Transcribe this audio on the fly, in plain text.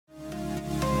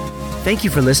Thank you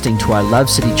for listening to our Love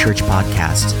City Church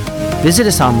podcast. Visit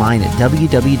us online at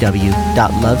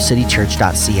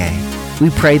www.lovecitychurch.ca. We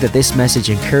pray that this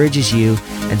message encourages you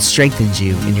and strengthens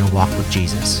you in your walk with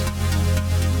Jesus.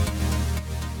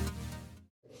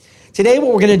 Today what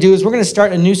we're going to do is we're going to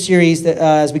start a new series that,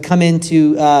 as we come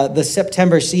into the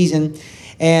September season.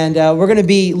 And we're going to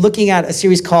be looking at a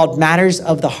series called Matters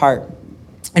of the Heart.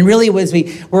 And really,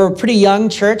 we're a pretty young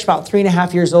church, about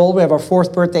 3.5 years old. We have our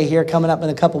 4th birthday here coming up in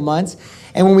a couple months.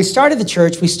 And when we started the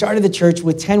church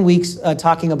with 10 weeks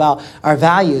talking about our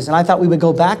values. And I thought we would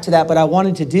go back to that, but I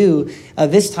wanted to do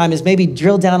this time is maybe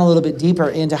drill down a little bit deeper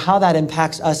into how that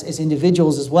impacts us as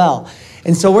individuals as well.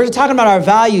 And so we're talking about our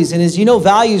values. And as you know,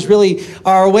 values really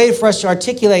are a way for us to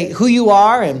articulate who you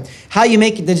are and how you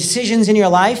make the decisions in your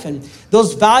life. And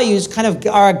those values kind of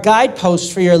are a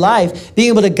guidepost for your life, being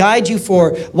able to guide you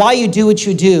for why you do what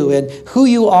you do and who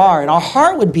you are. And our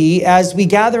heart would be, as we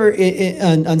gather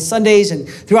on Sundays and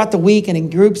throughout the week and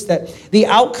in groups, that the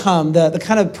outcome, the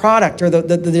kind of product or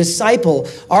the disciple,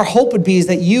 our hope would be is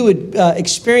that you would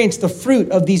experience the fruit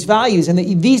of these values and that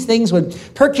these things would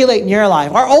percolate in your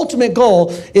life. Our ultimate goal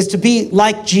is to be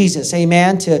like Jesus,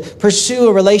 amen, to pursue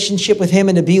a relationship with him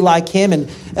and to be like him,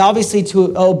 and obviously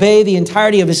to obey the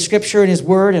entirety of his scripture and his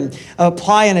word and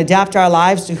apply and adapt our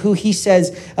lives to who he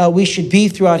says we should be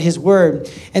throughout his word.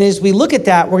 And as we look at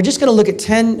that, we're just going to look at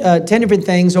 10 different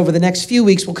things over the next few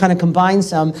weeks. We'll kind of combine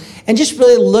some and just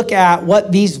really look at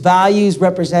what these values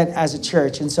represent as a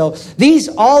church. And so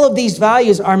all of these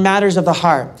values are matters of the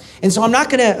heart. And so I'm not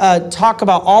going to talk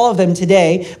about all of them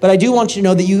today, but I do want you to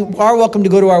know that you are welcome to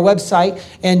go to our website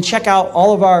and check out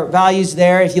all of our values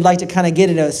there if you'd like to kind of get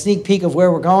a sneak peek of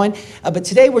where we're going. But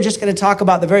today we're just going to talk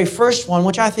about the very first one,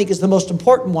 which I think is the most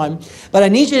important one. But I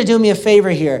need you to do me a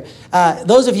favor here.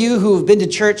 Those of you who have been to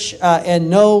church and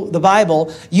know the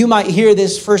Bible, you might hear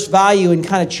this first value and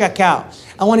kind of check out.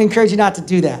 I want to encourage you not to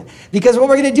do that, because what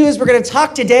we're going to do is we're going to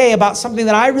talk today about something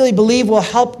that I really believe will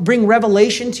help bring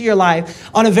revelation to your life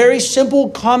on a very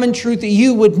simple, common truth that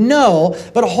you would know.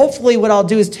 But hopefully what I'll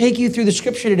do is take you through the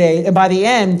scripture today, and by the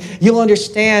end, you'll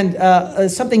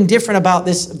understand something different about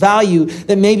this value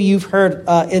that maybe you've heard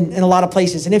in a lot of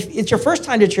places. And if it's your first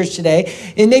time to church today,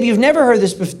 and maybe you've never heard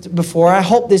this before, I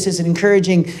hope this is an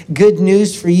encouraging good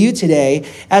news for you today.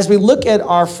 As we look at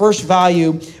our first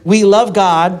value, we love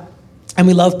God and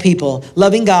we love people.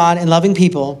 Loving God and loving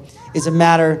people is a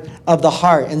matter of the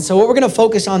heart. And so what we're going to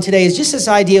focus on today is just this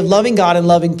idea of loving God and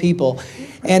loving people.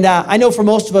 And I know for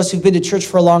most of us who've been to church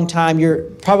for a long time, you're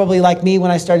probably like me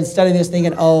when I started studying this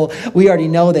thinking, oh, we already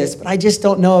know this. But I just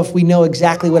don't know if we know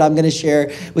exactly what I'm going to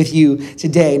share with you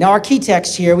today. Now, our key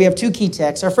text here, we have 2 key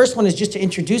texts. Our first one is just to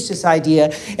introduce this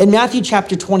idea. In Matthew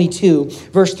chapter 22,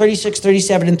 verse 36,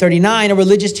 37, and 39, a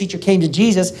religious teacher came to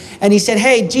Jesus and he said,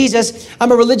 hey, Jesus,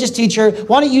 I'm a religious teacher.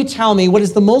 Why don't you tell me what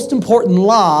is the most important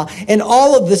law in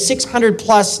all of the 600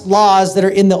 plus laws that are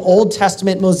in the Old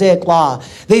Testament Mosaic law?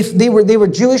 They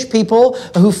were Jewish people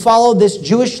who followed this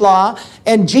Jewish law.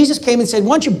 And Jesus came and said,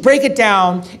 why don't you break it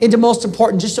down into most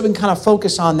important, just so we can kind of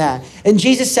focus on that. And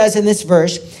Jesus says in this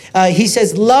verse, he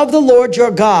says, love the Lord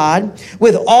your God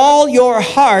with all your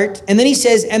heart. And then he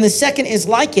says, and the second is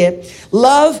like it,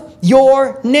 love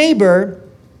your neighbor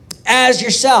as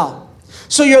yourself.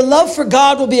 So your love for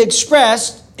God will be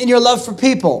expressed in your love for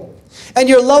people. And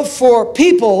your love for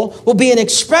people will be an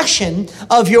expression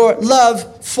of your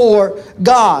love for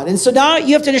God. And so now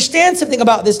you have to understand something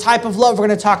about this type of love we're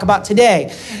going to talk about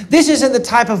today. This isn't the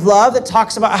type of love that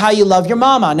talks about how you love your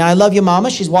mama. Now, I love your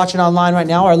mama. She's watching online right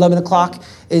now. Our 11 o'clock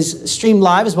is streamed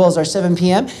live, as well as our 7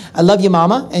 p.m. I love you,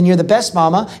 mama, and you're the best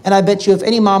mama. And I bet you if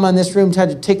any mama in this room tried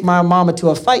to take my mama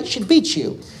to a fight, she'd beat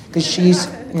you, because she's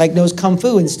knows kung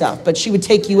fu and stuff, but she would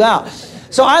take you out.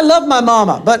 So I love my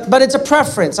mama, but it's a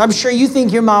preference. I'm sure you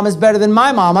think your mom is better than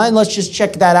my mama, and let's just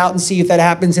check that out and see if that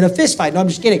happens in a fist fight. No, I'm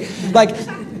just kidding.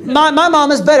 My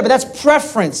mom is better, but that's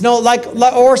preference. No,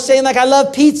 or saying I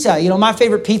love pizza. You know, my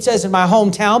favorite pizza is in my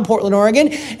hometown, Portland,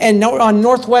 Oregon, and on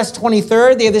Northwest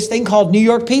 23rd, they have this thing called New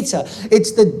York pizza.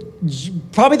 It's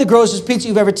probably the grossest pizza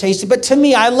you've ever tasted, but to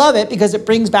me, I love it because it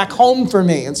brings back home for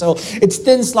me. And so it's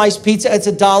thin sliced pizza. It's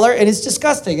 $1, and it's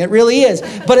disgusting. It really is,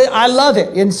 but I love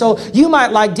it. And so you might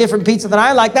like different pizza than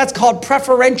I like. That's called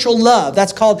preferential love.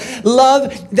 That's called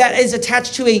love that is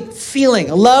attached to a feeling,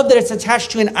 a love that is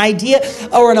attached to an idea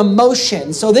or an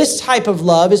emotion. So this type of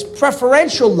love is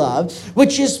preferential love,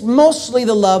 which is mostly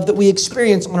the love that we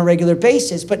experience on a regular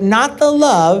basis, but not the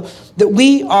love that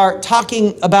we are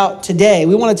talking about today.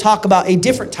 We want to talk about a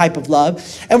different type of love,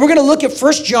 and we're going to look at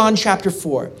 1 John chapter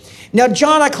 4. Now,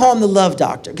 John, I call him the love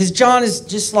doctor because John is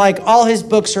just like all his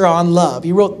books are on love.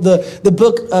 He wrote the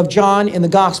book of John in the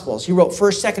Gospels. He wrote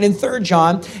 1st, 2nd, and 3rd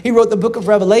John. He wrote the book of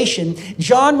Revelation.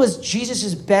 John was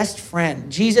Jesus' best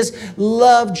friend. Jesus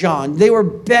loved John. They were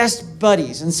best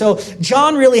buddies. And so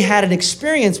John really had an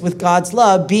experience with God's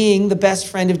love being the best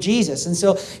friend of Jesus. And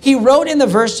so he wrote in the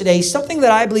verse today something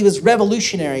that I believe is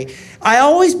revolutionary. I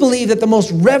always believe that the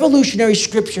most revolutionary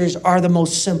scriptures are the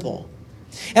most simple.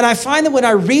 And I find that when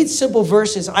I read simple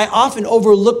verses, I often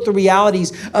overlook the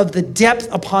realities of the depth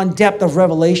upon depth of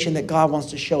revelation that God wants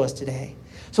to show us today.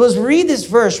 So as we read this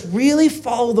verse, really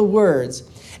follow the words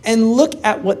and look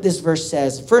at what this verse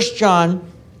says. 1 John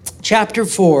chapter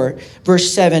 4,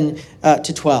 verse 7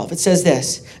 to 12. It says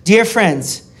this, "Dear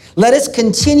friends, let us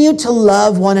continue to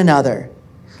love one another,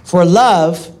 for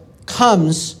love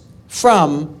comes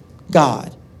from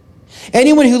God.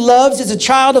 Anyone who loves is a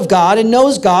child of God and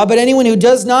knows God, but anyone who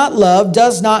does not love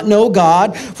does not know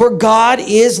God, for God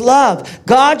is love.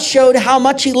 God showed how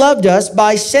much he loved us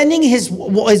by sending his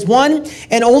one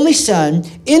and only Son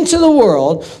into the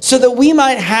world so that we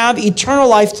might have eternal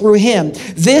life through him.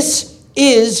 This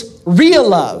is real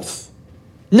love.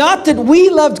 Not that we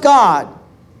loved God,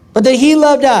 but that he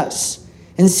loved us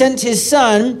and sent his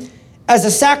Son as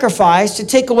a sacrifice to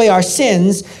take away our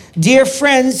sins. Dear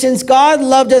friends, since God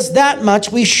loved us that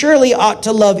much, we surely ought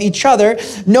to love each other.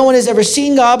 No one has ever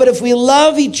seen God, but if we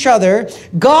love each other,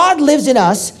 God lives in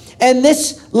us, and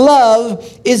this love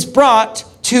is brought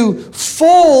to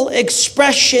full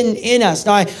expression in us."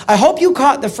 Now, I hope you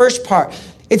caught the first part.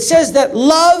 It says that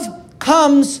love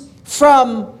comes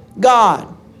from God.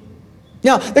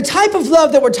 Now, the type of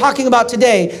love that we're talking about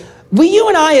today, you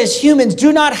and I as humans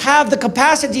do not have the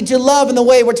capacity to love in the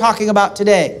way we're talking about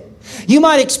today. You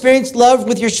might experience love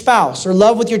with your spouse or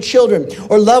love with your children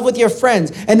or love with your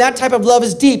friends. And that type of love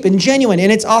is deep and genuine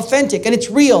and it's authentic and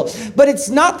it's real. But it's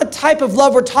not the type of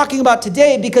love we're talking about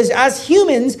today because as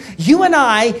humans, you and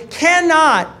I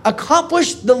cannot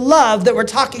accomplish the love that we're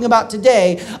talking about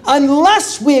today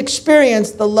unless we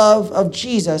experience the love of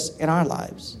Jesus in our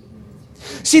lives.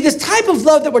 See, this type of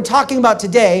love that we're talking about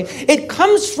today, it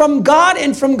comes from God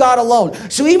and from God alone.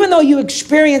 So even though you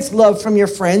experience love from your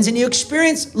friends and you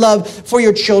experience love for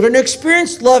your children, you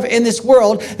experience love in this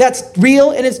world that's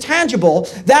real and it's tangible,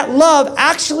 that love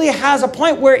actually has a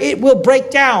point where it will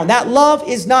break down. That love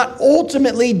is not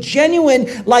ultimately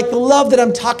genuine like the love that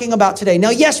I'm talking about today.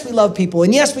 Now, yes, we love people,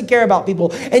 and yes, we care about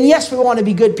people, and yes, we want to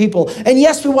be good people, and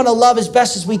yes, we want to love as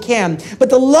best as we can. But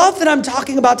the love that I'm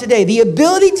talking about today, the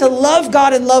ability to love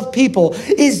God and love people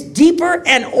is deeper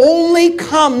and only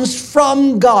comes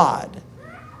from God.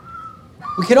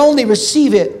 We can only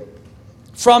receive it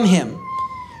from him.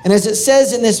 And as it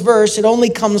says in this verse, it only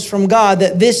comes from God,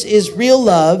 that this is real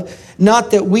love,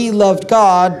 not that we loved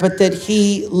God, but that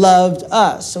he loved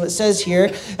us. So it says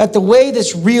here that the way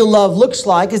this real love looks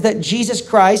like is that Jesus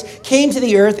Christ came to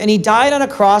the earth and he died on a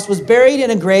cross, was buried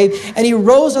in a grave, and he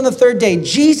rose on the third day.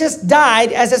 Jesus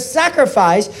died as a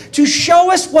sacrifice to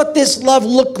show us what this love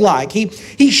looked like.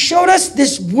 He showed us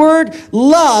this word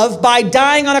love by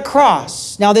dying on a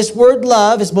cross. Now this word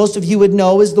love, as most of you would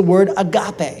know, is the word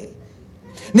agape.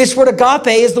 And this word agape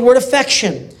is the word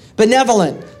affection,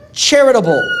 benevolent,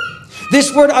 charitable.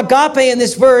 This word agape in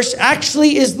this verse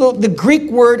actually is the Greek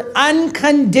word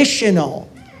unconditional.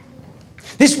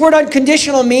 This word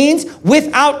unconditional means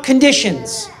without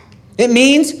conditions. It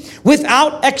means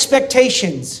without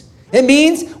expectations. It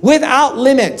means without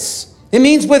limits. It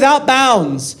means without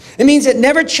bounds. It means it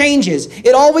never changes.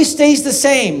 It always stays the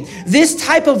same. This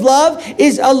type of love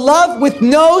is a love with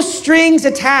no strings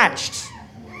attached.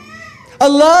 A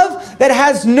love that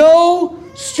has no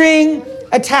string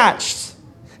attached.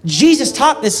 Jesus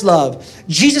taught this love.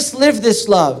 Jesus lived this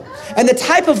love. And the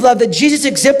type of love that Jesus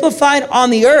exemplified on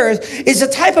the earth is a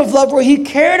type of love where he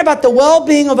cared about the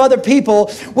well-being of other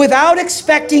people without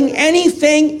expecting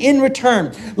anything in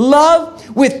return. Love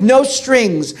with no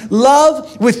strings.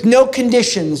 Love with no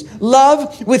conditions.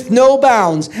 Love with no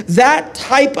bounds. That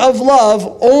type of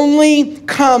love only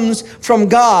comes from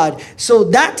God. So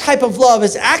that type of love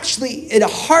is actually a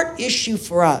heart issue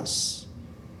for us.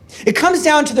 It comes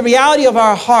down to the reality of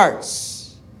our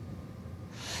hearts.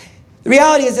 The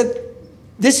reality is that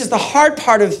this is the hard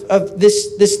part of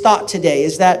this thought today,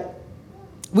 is that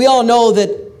we all know that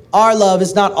our love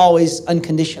is not always And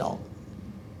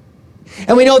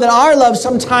we know that our love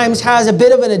sometimes has a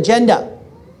bit of an agenda.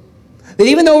 That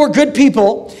even though we're good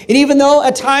people, and even though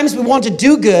at times we want to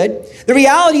do good, the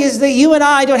reality is that you and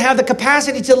I don't have the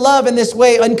capacity to love in this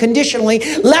way unconditionally.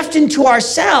 Left into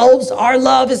ourselves, our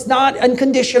love is not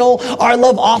unconditional. Our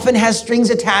love often has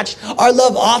strings attached. Our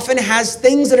love often has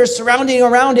things that are surrounding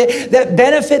around it that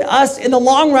benefit us in the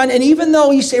long run. And even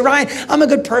though you say, Ryan, I'm a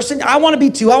good person, I want to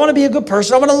be too. I want to be a good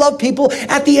person. I want to love people.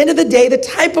 At the end of the day, the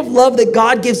type of love that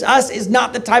God gives us is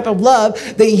not the type of love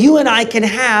that you and I can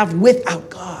have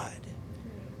without God.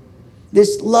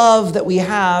 This love that we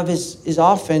have is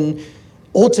often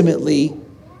ultimately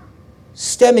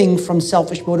stemming from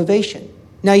selfish motivation.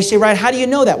 Now you say, right, how do you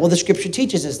know that? Well, the scripture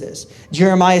teaches us this.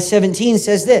 Jeremiah 17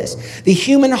 says this: the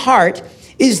human heart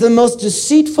is the most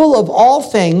deceitful of all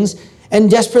things and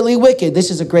desperately wicked.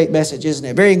 This is a great message, isn't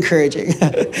it? Very encouraging.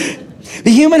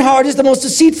 The human heart is the most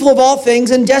deceitful of all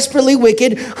things and desperately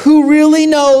wicked. Who really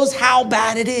knows how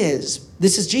bad it is?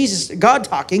 This is Jesus, God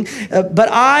talking. But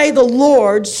I, the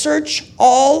Lord, search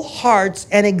all hearts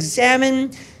and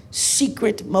examine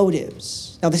secret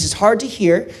motives. Now, this is hard to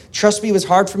hear. Trust me, it was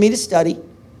hard for me to study.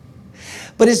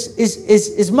 But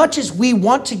as much as we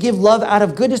want to give love out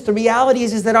of goodness, the reality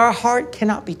is that our heart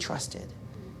cannot be trusted.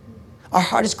 Our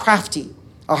heart is crafty.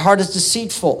 Our heart is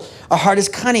deceitful. Our heart is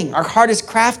cunning. Our heart is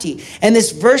crafty. And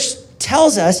this verse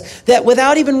tells us that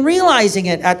without even realizing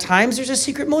it, at times there's a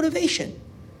secret motivation.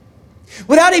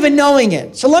 Without even knowing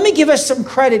it. So let me give us some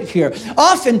credit here.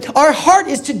 Often our heart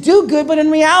is to do good, but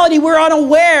in reality we're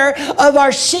unaware of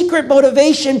our secret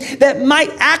motivation that might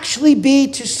actually be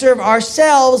to serve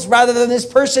ourselves rather than this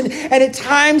person. And at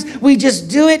times we just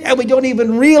do it and we don't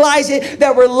even realize it,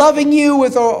 that we're loving you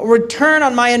with a return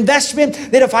on my investment,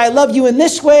 that if I love you in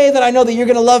this way, that I know that you're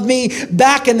going to love me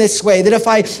back in this way, that if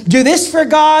I do this for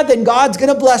God, then God's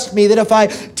going to bless me, that if I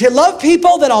love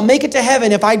people, then I'll make it to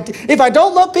heaven. If I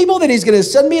don't love people, then He's going to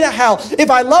send me to hell. If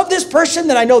I love this person,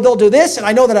 then I know they'll do this, and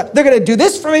I know that they're going to do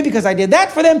this for me because I did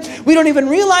that for them. We don't even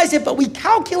realize it, but we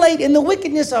calculate in the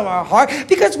wickedness of our heart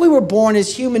because we were born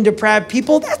as human, depraved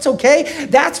people. That's okay.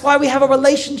 That's why we have a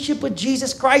relationship with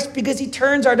Jesus Christ, because He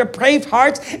turns our depraved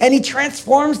hearts and He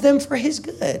transforms them for His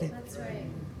good. That's right.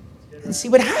 And see,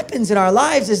 what happens in our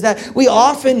lives is that we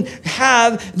often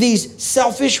have these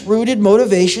selfish-rooted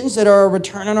motivations that are a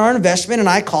return on our investment, and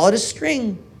I call it a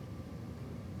string.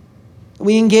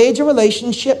 We engage a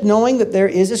relationship knowing that there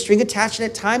is a string attached, and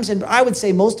at times, and I would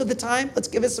say most of the time, let's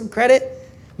give it some credit,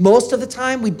 most of the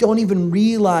time we don't even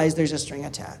realize there's a string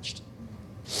attached.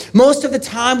 Most of the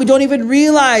time we don't even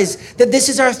realize that this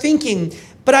is our thinking.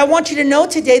 But I want you to know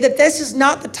today that this is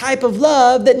not the type of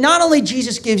love that not only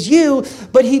Jesus gives you,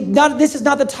 but this is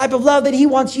not the type of love that He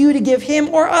wants you to give Him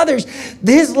or others.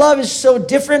 His love is so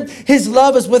different. His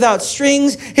love is without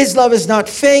strings. His love is not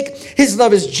fake. His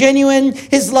love is genuine.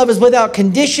 His love is without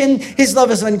condition. His love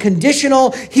is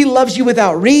unconditional. He loves you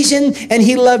without reason, and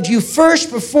He loved you first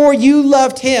before you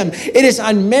loved Him. It is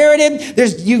unmerited.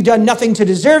 You've done nothing to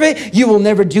deserve it. You will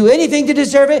never do anything to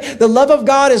deserve it. The love of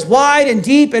God is wide and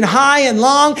deep and high and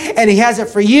long, and He has it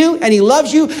for you, and He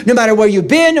loves you no matter where you've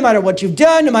been, no matter what you've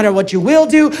done, no matter what you will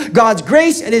do. God's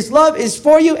grace and His love is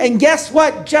for you, and guess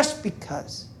what? Just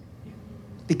because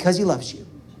He loves you,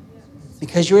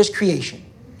 because you're His creation,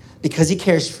 because He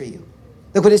cares for you.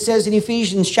 Look what it says in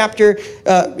Ephesians chapter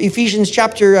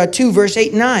 2, verse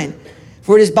 8 and 9.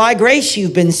 For it is by grace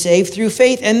you've been saved through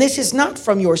faith, and this is not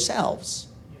from yourselves.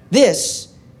 This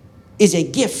is a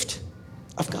gift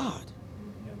of God.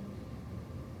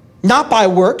 Not by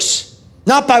works,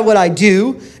 not by what I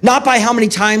do, not by how many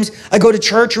times I go to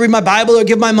church or read my Bible or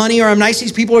give my money or I'm nice to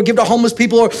these people or give to homeless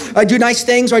people or I do nice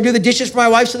things or I do the dishes for my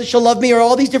wife so that she'll love me or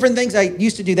all these different things. I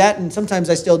used to do that, and sometimes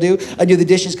I still do. I do the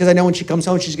dishes because I know when she comes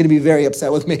home she's going to be very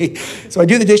upset with me. So I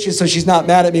do the dishes so she's not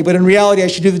mad at me, but in reality I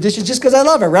should do the dishes just because I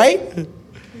love her, right?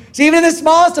 See, even in the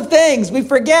smallest of things, we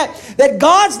forget that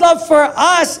God's love for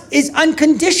us is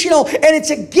unconditional, and it's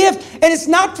a gift, and it's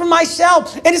not for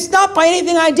myself, and it's not by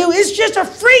anything I do. It's just a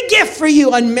free gift for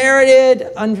you, unmerited.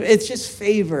 It's just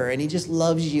favor, and He just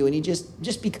loves you, and He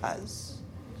just because.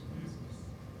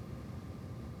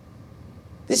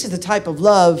 This is the type of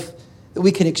love that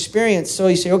we can experience. So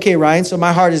you say, okay, Ryan, so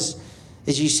my heart is,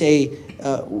 as you say,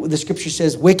 the scripture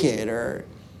says, wicked, or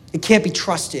it can't be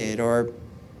trusted, or...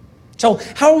 So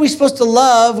how are we supposed to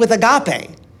love with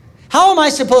agape? How am I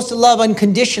supposed to love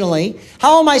unconditionally?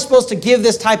 How am I supposed to give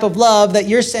this type of love that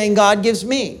you're saying God gives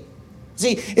me?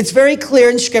 See, it's very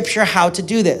clear in Scripture how to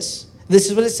do this. This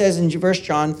is what it says in 1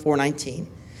 John 4:19.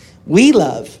 We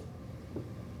love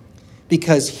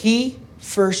because He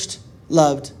first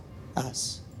loved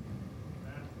us.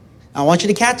 Now, I want you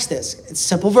to catch this. It's a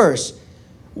simple verse.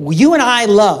 You and I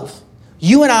love.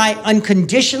 you and I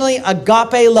unconditionally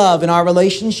agape love in our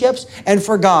relationships and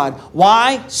for God.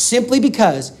 Why? Simply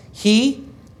because he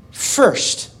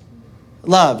first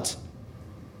loved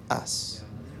us.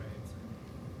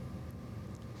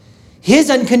 His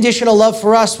unconditional love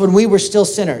for us when we were still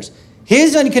sinners,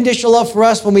 his unconditional love for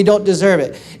us when we don't deserve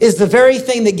it, is the very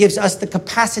thing that gives us the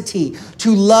capacity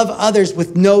to love others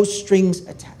with no strings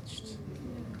attached.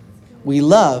 We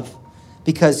love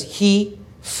because he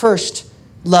first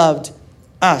loved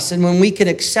us. And when we can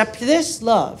accept this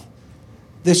love,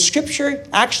 the scripture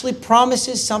actually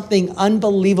promises something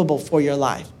unbelievable for your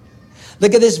life.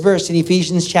 Look at this verse in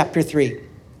Ephesians chapter 3.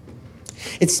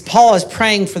 Paul is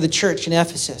praying for the church in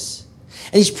Ephesus.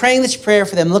 And he's praying this prayer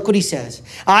for them. Look what he says.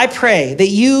 I pray that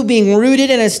you, being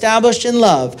rooted and established in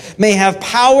love, may have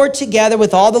power together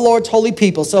with all the Lord's holy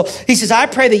people. So he says, I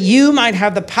pray that you might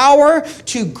have the power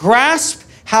to grasp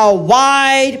how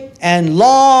wide and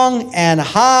long and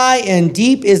high and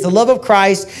deep is the love of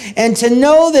Christ, and to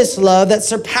know this love that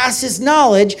surpasses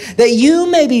knowledge, that you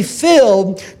may be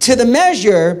filled to the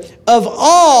measure of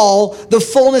all the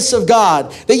fullness of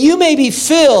God. That you may be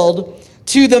filled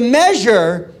to the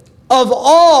measure of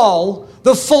all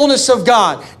the fullness of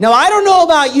God. Now, I don't know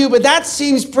about you, but that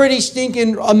seems pretty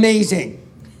stinking amazing.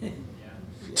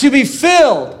 To be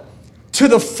filled to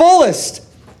the fullest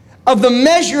of the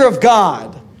measure of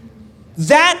God.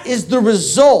 That is the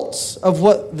results of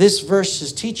what this verse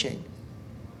is teaching.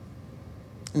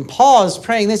 And Paul is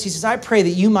praying this. He says, I pray that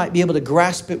you might be able to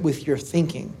grasp it with your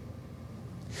thinking.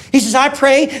 He says, I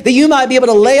pray that you might be able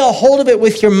to lay a hold of it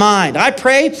with your mind. I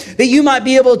pray that you might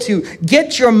be able to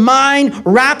get your mind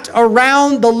wrapped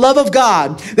around the love of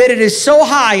God, that it is so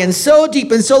high and so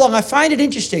deep and so long. I find it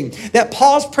interesting that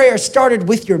Paul's prayer started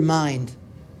with your mind.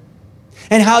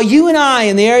 And how you and I,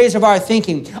 in the areas of our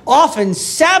thinking, often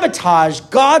sabotage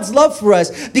God's love for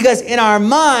us because in our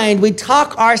mind, we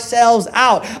talk ourselves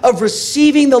out of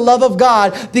receiving the love of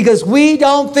God because we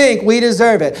don't think we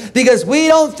deserve it. Because we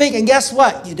don't think, and guess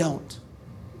what? You don't.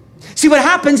 See, what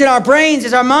happens in our brains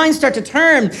is our minds start to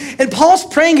turn. And Paul's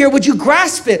praying here, would you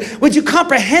grasp it? Would you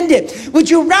comprehend it? Would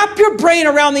you wrap your brain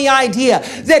around the idea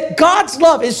that God's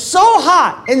love is so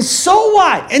high and so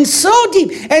wide and so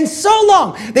deep and so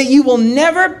long that you will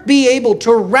never be able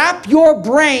to wrap your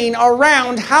brain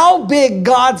around how big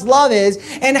God's love is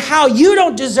and how you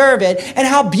don't deserve it and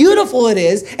how beautiful it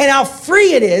is and how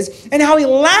free it is and how he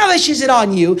lavishes it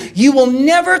on you. You will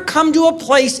never come to a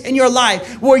place in your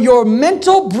life where your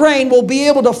mental brain will be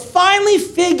able to finally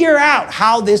figure out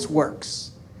how this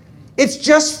works. It's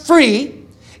just free.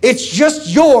 It's just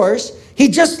yours. He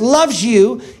just loves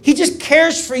you. He just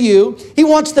cares for you. He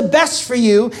wants the best for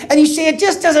you. And you say, it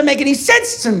just doesn't make any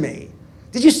sense to me.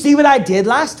 Did you see what I did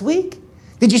last week?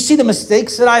 Did you see the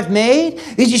mistakes that I've made?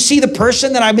 Did you see the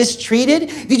person that I mistreated?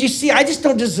 Did you see I just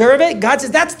don't deserve it? God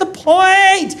says, that's the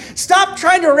point. Stop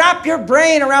trying to wrap your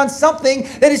brain around something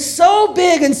that is so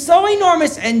big and so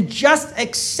enormous and just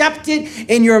accept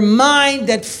it in your mind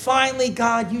that finally,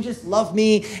 God, you just love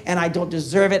me and I don't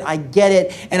deserve it. I get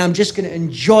it and I'm just going to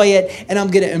enjoy it and I'm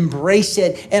going to embrace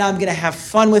it and I'm going to have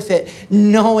fun with it,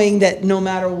 knowing that no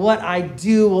matter what I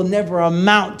do will never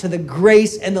amount to the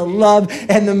grace and the love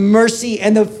and the mercy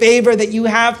and the favor that you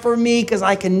have for me because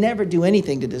I can never do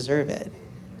anything to deserve it.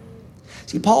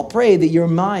 See, Paul prayed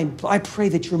that I pray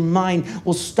that your mind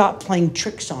will stop playing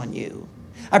tricks on you.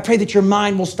 I pray that your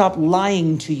mind will stop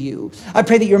lying to you. I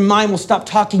pray that your mind will stop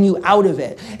talking you out of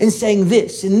it and saying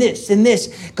this and this and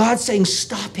this. God's saying,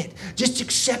 stop it. Just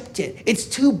accept it. It's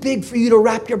too big for you to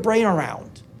wrap your brain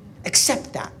around.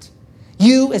 Accept that.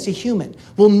 You as a human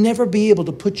will never be able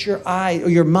to put your eye or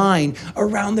your mind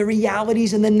around the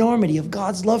realities and the enormity of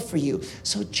God's love for you.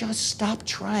 So just stop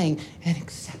trying and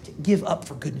accept it. Give up,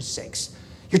 for goodness sakes.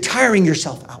 You're tiring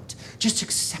yourself out. Just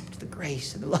accept the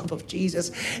grace and the love of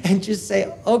Jesus and just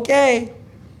say, okay.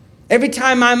 Every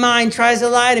time my mind tries to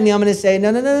lie to me, I'm going to say,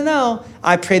 no.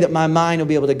 I pray that my mind will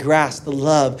be able to grasp the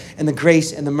love and the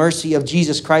grace and the mercy of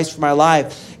Jesus Christ for my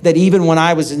life, that even when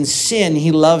I was in sin,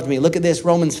 he loved me. Look at this,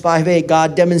 Romans 5:8.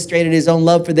 God demonstrated his own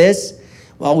love for this.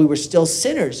 While we were still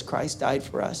sinners, Christ died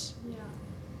for us. Yeah.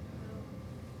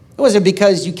 It wasn't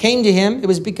because you came to him. It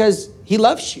was because he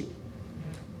loves you.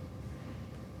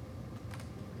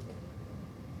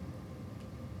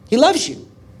 He loves you.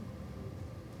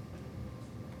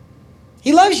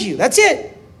 He loves you. That's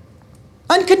it.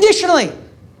 Unconditionally.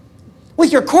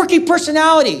 With your quirky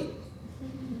personality.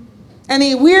 And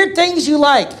the weird things you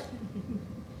like.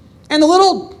 And the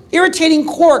little irritating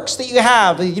quirks that you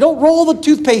have. You don't roll the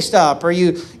toothpaste up, or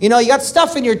you got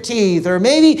stuff in your teeth, or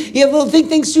maybe you have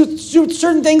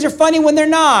certain things are funny when they're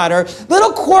not, or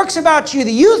little quirks about you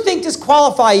that you think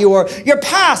disqualify you, or your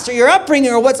past, or your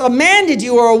upbringing, or what a man did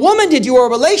you, or a woman did you, or a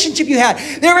relationship you had.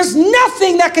 There is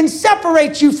nothing that can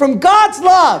separate you from God's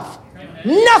love.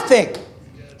 Nothing.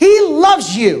 He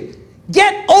loves you.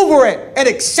 Get over it and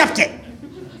accept it.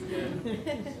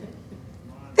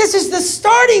 This is the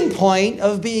starting point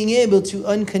of being able to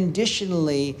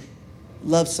unconditionally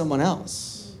love someone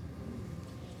else.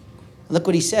 Look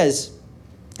what he says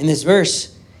in this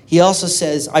verse. He also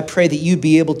says, I pray that you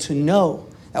be able to know.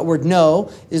 That word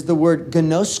know is the word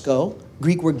gnosko,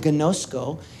 Greek word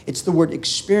gnosko. It's the word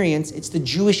experience. It's the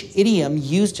Jewish idiom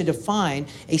used to define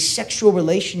a sexual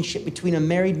relationship between a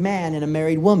married man and a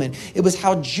married woman. It was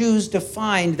how Jews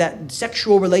defined that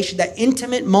sexual relation, that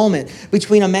intimate moment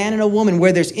between a man and a woman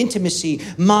where there's intimacy,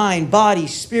 mind, body,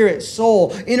 spirit,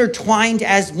 soul, intertwined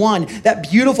as one. That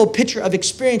beautiful picture of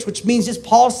experience, which means, as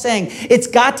Paul's saying, it's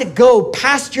got to go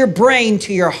past your brain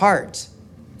to your heart.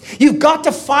 You've got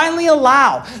to finally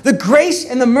allow the grace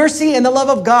and the mercy and the love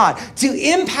of God to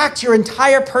impact your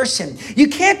entire person. You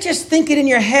can't just think it in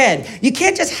your head. You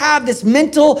can't just have this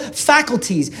mental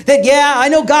faculties that, yeah, I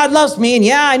know God loves me, and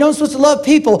yeah, I know I'm supposed to love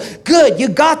people. Good, you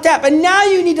got that. But now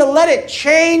you need to let it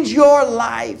change your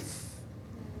life.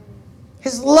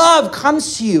 His love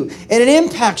comes to you and it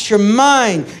impacts your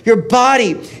mind, your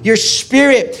body, your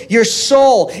spirit, your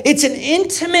soul. It's an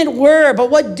intimate word, but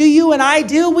what do you and I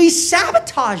do? We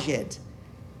sabotage it.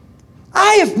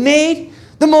 I have made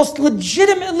the most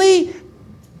legitimately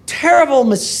terrible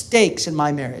mistakes in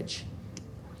my marriage.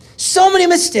 So many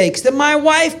mistakes that my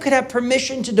wife could have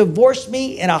permission to divorce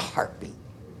me in a heartbeat.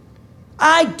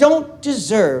 I don't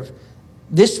deserve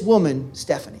this woman,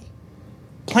 Stephanie.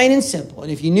 Plain and simple.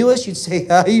 And if you knew us, you'd say,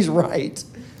 he's right.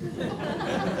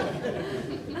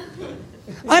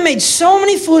 I made so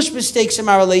many foolish mistakes in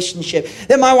my relationship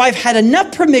that my wife had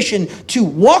enough permission to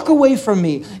walk away from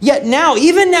me. Yet now,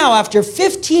 even now, after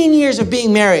 15 years of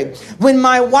being married, when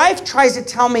my wife tries to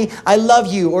tell me, I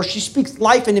love you, or she speaks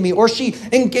life into me, or she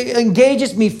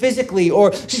engages me physically,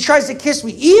 or she tries to kiss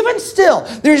me, even still,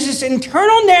 there's this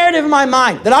internal narrative in my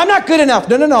mind that I'm not good enough.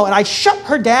 No. And I shut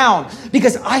her down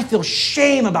because I feel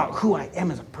shame about who I am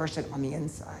as a person on the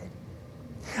inside.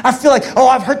 I feel like,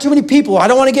 I've hurt too many people. I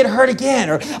don't want to get hurt again.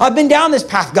 Or I've been down this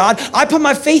path, God. I put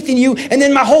my faith in you, and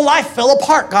then my whole life fell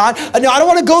apart, God. I don't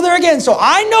want to go there again. So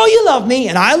I know you love me,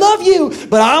 and I love you,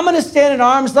 but I'm going to stand at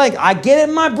arm's length. I get it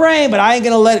in my brain, but I ain't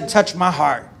going to let it touch my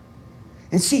heart.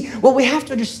 And see, what we have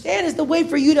to understand is the way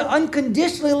for you to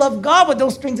unconditionally love God with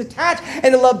those strings attached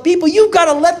and to love people, you've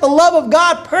got to let the love of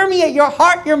God permeate your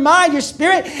heart, your mind, your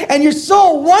spirit, and your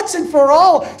soul once and for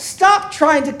all. Stop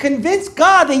trying to convince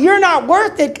God that you're not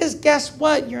worth it, because guess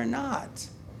what? You're not.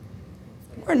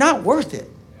 We're not worth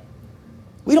it.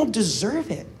 We don't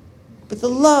deserve it. But the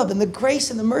love and the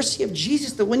grace and the mercy of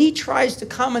Jesus, that when he tries to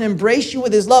come and embrace you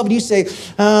with his love, and you say,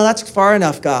 that's far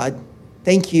enough, God.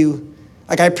 Thank you.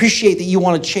 Like, I appreciate that you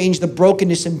want to change the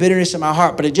brokenness and bitterness in my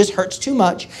heart, but it just hurts too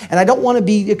much, and I don't want to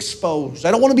be exposed.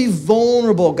 I don't want to be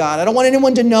vulnerable, God. I don't want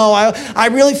anyone to know. I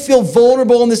really feel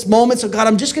vulnerable in this moment, so God,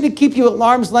 I'm just going to keep you at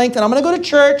arm's length, and I'm going to go to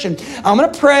church, and I'm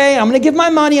going to pray, and I'm going to give my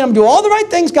money, and I'm going to do all the right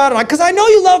things, God, because I know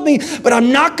you love me, but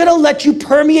I'm not going to let you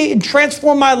permeate and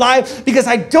transform my life, because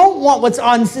I don't want what's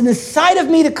on the inside of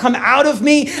me to come out of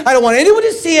me. I don't want anyone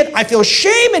to see it. I feel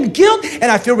shame and guilt, and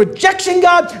I feel rejection,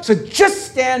 God, so just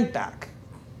stand back.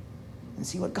 And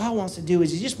see, what God wants to do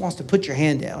is he just wants to put your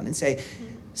hand down and say,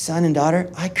 son and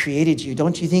daughter, I created you.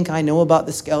 Don't you think I know about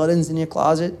the skeletons in your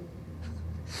closet?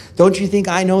 Don't you think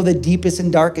I know the deepest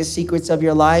and darkest secrets of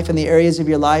your life and the areas of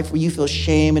your life where you feel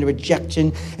shame and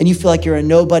rejection and you feel like you're a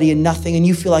nobody and nothing and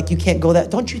you feel like you can't go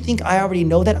that? Don't you think I already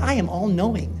know that? I am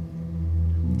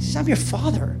all-knowing. He says, I'm your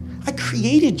father. I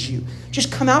created you.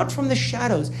 Just come out from the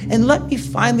shadows and let me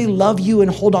finally love you and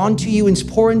hold on to you and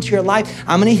pour into your life.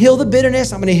 I'm going to heal the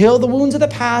bitterness. I'm going to heal the wounds of the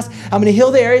past. I'm going to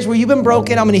heal the areas where you've been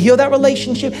broken. I'm going to heal that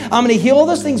relationship. I'm going to heal all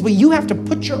those things, but you have to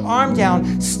put your arm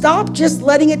down. Stop just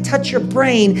letting it touch your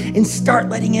brain and start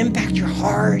letting it impact your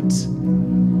heart.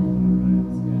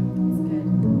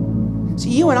 So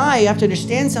you and I have to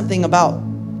understand something about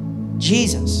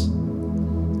Jesus.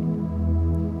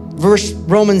 Verse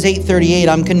Romans 8:38,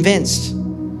 I'm convinced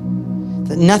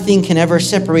that nothing can ever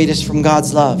separate us from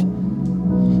God's love.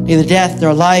 Neither death,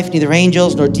 nor life, neither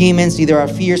angels, nor demons, neither our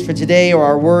fears for today or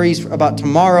our worries about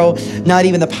tomorrow, not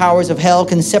even the powers of hell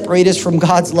can separate us from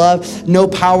God's love. No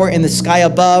power in the sky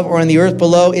above or in the earth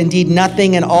below. Indeed,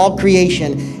 nothing in all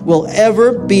creation will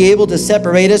ever be able to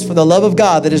separate us from the love of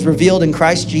God that is revealed in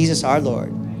Christ Jesus our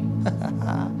Lord.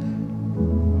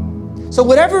 So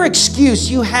whatever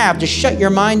excuse you have to shut your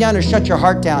mind down or shut your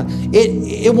heart down,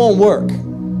 it won't work.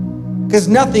 Because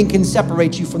nothing can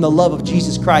separate you from the love of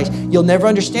Jesus Christ. You'll never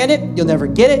understand it. You'll never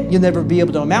get it. You'll never be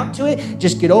able to amount to it.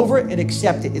 Just get over it and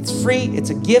accept it. It's free. It's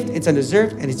a gift. It's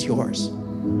undeserved. And it's yours.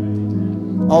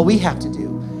 All we have to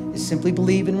do is simply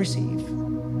believe and receive.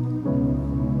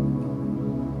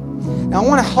 Now, I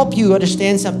want to help you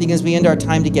understand something as we end our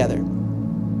time together.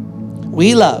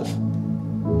 We love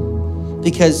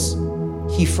because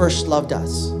he first loved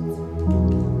us.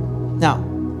 Now,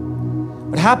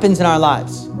 what happens in our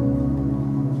lives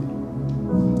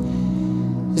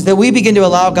is that we begin to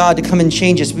allow God to come and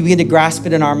change us. We begin to grasp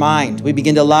it in our mind. We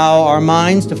begin to allow our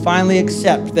minds to finally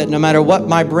accept that no matter what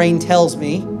my brain tells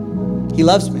me, he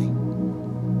loves me.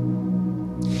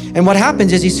 And what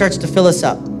happens is he starts to fill us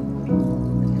up.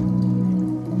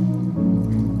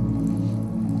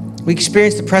 We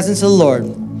experience the presence of the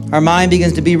Lord. Our mind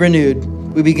begins to be renewed.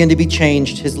 We begin to be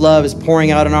changed. His love is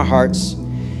pouring out in our hearts.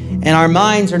 And our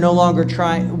minds are no longer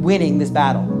winning this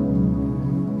battle.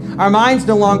 Our minds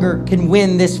no longer can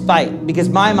win this fight because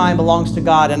my mind belongs to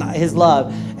God and his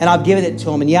love, and I've given it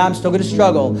to him. And yeah, I'm still going to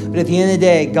struggle, but at the end of the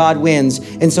day, God wins.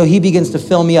 And so he begins to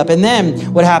fill me up. And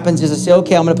then what happens is I say,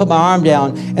 okay, I'm going to put my arm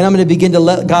down and I'm going to begin to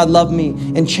let God love me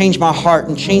and change my heart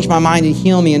and change my mind and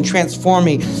heal me and transform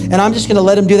me. And I'm just going to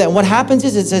let him do that. And what happens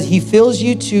is it says he fills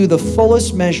you to the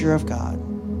fullest measure of God.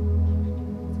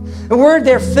 The word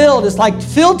there, filled, is like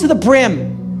filled to the brim.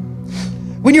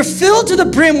 When you're filled to the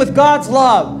brim with God's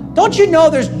love, don't you know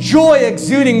there's joy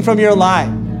exuding from your life?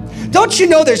 Don't you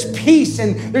know there's peace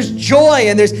and there's joy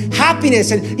and there's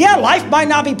happiness? And yeah, life might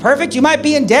not be perfect. You might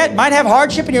be in debt, might have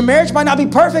hardship, and your marriage might not be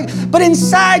perfect. But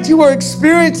inside you are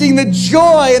experiencing the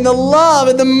joy and the love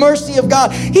and the mercy of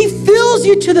God. He fills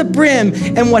you to the brim.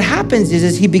 And what happens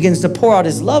is he begins to pour out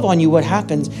his love on you. What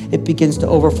happens? It begins to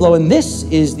overflow. And this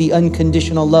is the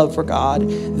unconditional love for God.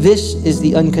 This is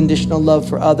the unconditional love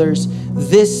for others.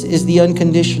 This is the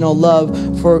unconditional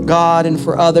love for God and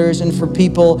for others and for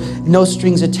people. No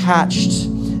strings attached,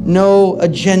 no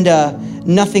agenda,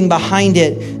 nothing behind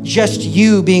it, just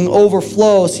you being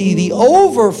overflow. See, the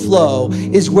overflow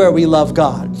is where we love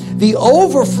God. The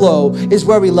overflow is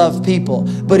where we love people.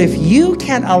 But if you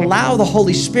can't allow the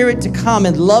Holy Spirit to come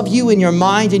and love you in your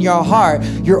mind and your heart,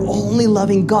 you're only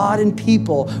loving God and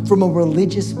people from a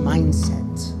religious mindset.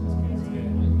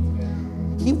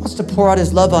 He wants to pour out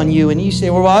his love on you, and you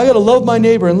say, well, I got to love my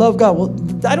neighbor and love God. Well,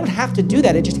 I don't have to do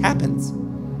that. It just happens.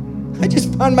 I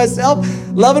just found myself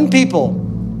loving people,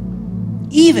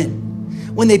 even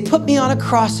when they put me on a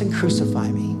cross and crucify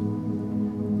me.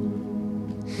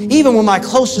 Even when my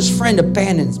closest friend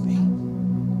abandons me.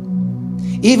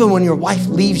 Even when your wife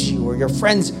leaves you or your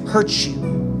friends hurt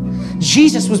you.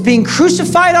 Jesus was being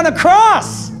crucified on a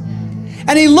cross,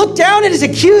 and he looked down at his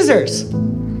accusers.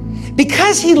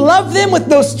 Because he loved them with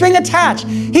no string attached,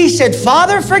 he said,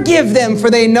 Father, forgive them,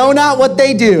 for they know not what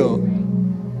they do.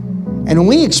 And when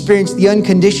we experience the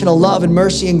unconditional love and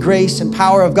mercy and grace and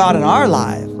power of God in our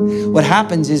life, what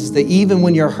happens is that even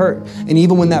when you're hurt, and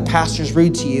even when that pastor's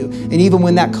rude to you, and even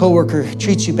when that coworker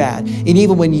treats you bad, and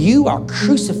even when you are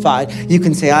crucified, you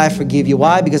can say, I forgive you.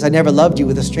 Why? Because I never loved you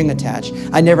with a string attached.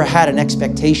 I never had an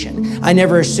expectation. I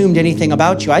never assumed anything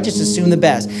about you. I just assumed the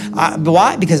best.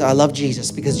 Why? Because I love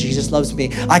Jesus, because Jesus loves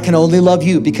me. I can only love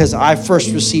you because I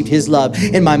first received his love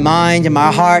in my mind, in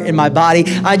my heart, in my body.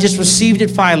 I just received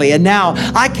it finally. And now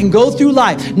I can go through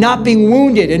life not being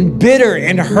wounded and bitter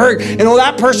and hurt. And oh,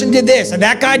 that person did this and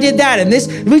that guy did that. And this,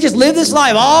 we just live this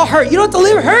life all hurt. You don't have to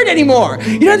live hurt anymore.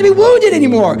 You don't have to be wounded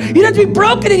anymore. You don't have to be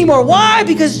broken anymore. Why?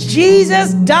 Because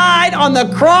Jesus died on the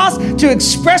cross to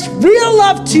express real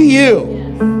love to you.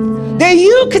 That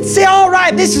you could say, all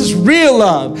right, this is real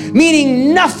love,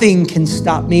 meaning nothing can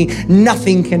stop me,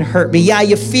 nothing can hurt me. Yeah,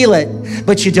 you feel it,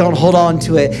 but you don't hold on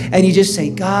to it. And you just say,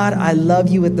 God, I love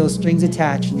you with those strings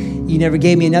attached. You never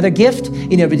gave me another gift.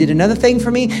 You never did another thing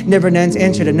for me. Never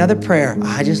answered another prayer.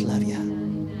 I just love you.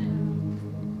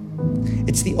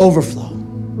 It's the overflow.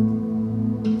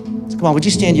 So come on, would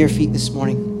you stand to your feet this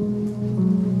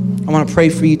morning? I want to pray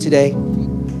for you today.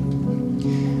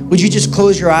 Would you just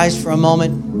close your eyes for a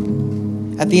moment?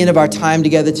 At the end of our time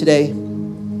together today,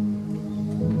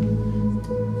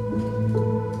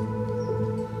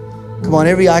 come on,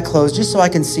 every eye closed, just so I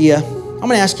can see you. I'm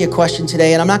going to ask you a question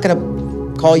today, and I'm not going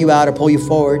to call you out or pull you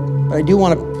forward, but I do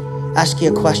want to ask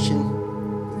you a question.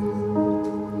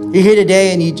 You're here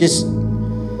today and you just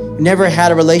never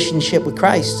had a relationship with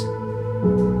Christ.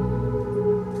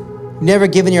 You've never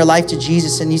given your life to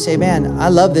Jesus, and you say, man, I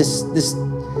love this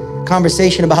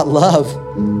conversation about love.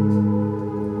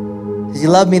 Does he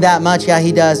love me that much? Yeah,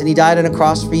 he does. And he died on a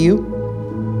cross for you.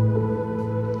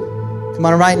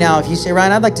 Come on, right now, if you say,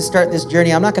 Ryan, I'd like to start this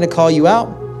journey, I'm not going to call you out.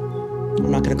 I'm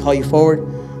not going to call you forward.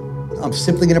 I'm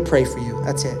simply going to pray for you.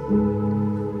 That's it.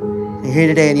 You're here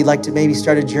today and you'd like to maybe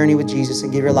start a journey with Jesus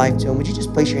and give your life to him. Would you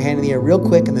just place your hand in the air real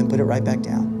quick and then put it right back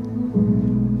down?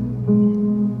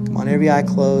 Come on, every eye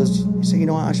closed. You say, you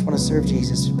know what? I just want to serve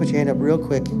Jesus. Just put your hand up real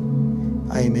quick.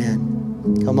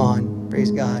 Amen. Come on.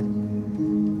 Praise God.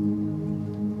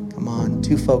 Come on.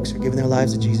 2 folks are giving their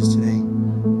lives to Jesus today.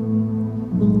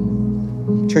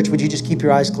 Church, would you just keep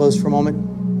your eyes closed for a moment?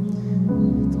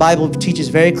 The Bible teaches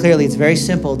very clearly, it's very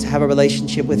simple to have a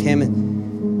relationship with him.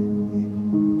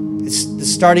 The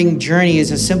starting journey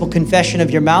is a simple confession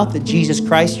of your mouth that Jesus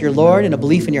Christ, your Lord, and a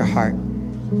belief in your heart.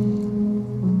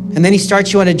 And then he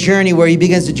starts you on a journey where he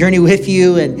begins to journey with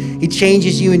you and he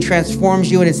changes you and transforms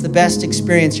you, and it's the best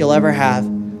experience you'll ever have.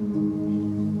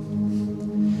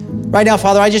 Right now,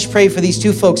 Father, I just pray for these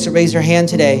 2 folks that raise their hand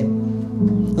today.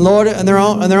 And Lord, on their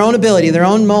own ability, their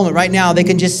own moment, right now, they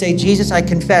can just say, Jesus, I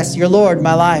confess, you're Lord,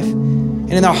 my life.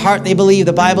 And in their heart, they believe.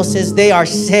 The Bible says they are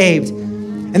saved.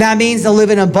 And that means they'll live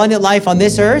an abundant life on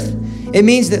this earth. It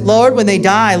means that, Lord, when they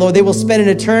die, Lord, they will spend an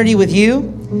eternity with you.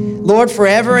 Lord,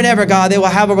 forever and ever, God, they will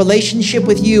have a relationship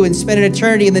with you and spend an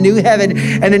eternity in the new heaven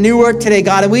and the new earth today,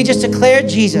 God. And we just declare,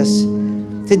 Jesus,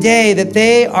 today that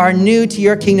they are new to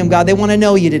your kingdom, God. They want to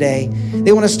know you today.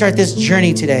 They want to start this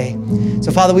journey today.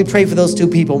 So, Father, we pray for those 2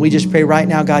 people. We just pray right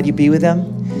now, God, you be with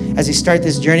them as they start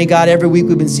this journey. God, every week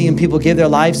we've been seeing people give their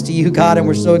lives to you, God, and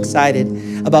we're so excited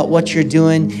about what you're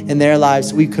doing in their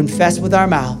lives. We confess with our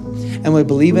mouth and we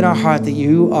believe in our heart that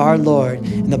you are Lord.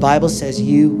 And the Bible says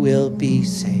you will be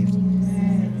saved.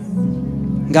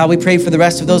 God, we pray for the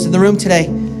rest of those in the room today.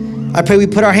 I pray we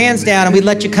put our hands down and we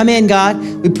let you come in, God.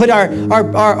 We put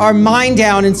our mind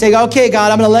down and say, okay,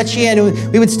 God, I'm going to let you in.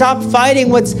 And we would stop fighting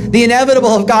what's the inevitable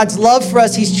of God's love for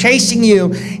us. He's chasing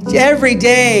you every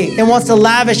day and wants to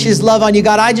lavish his love on you.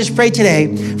 God, I just pray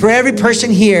today for every person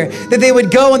here that they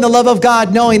would go in the love of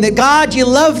God, knowing that, God, you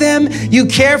love them, you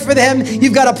care for them,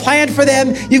 you've got a plan for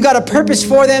them, you've got a purpose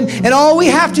for them, and all we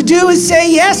have to do is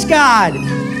say, yes, God,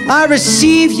 I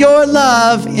receive your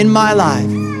love in my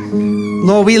life.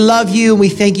 Lord, we love you and we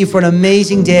thank you for an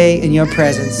amazing day in your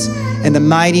presence. In the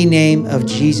mighty name of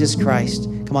Jesus Christ.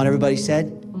 Come on, everybody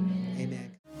said,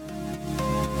 amen.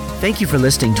 Thank you for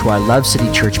listening to our Love City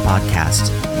Church podcast.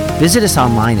 Visit us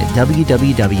online at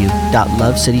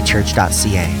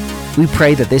www.lovecitychurch.ca. We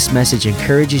pray that this message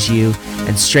encourages you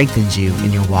and strengthens you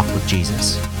in your walk with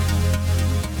Jesus.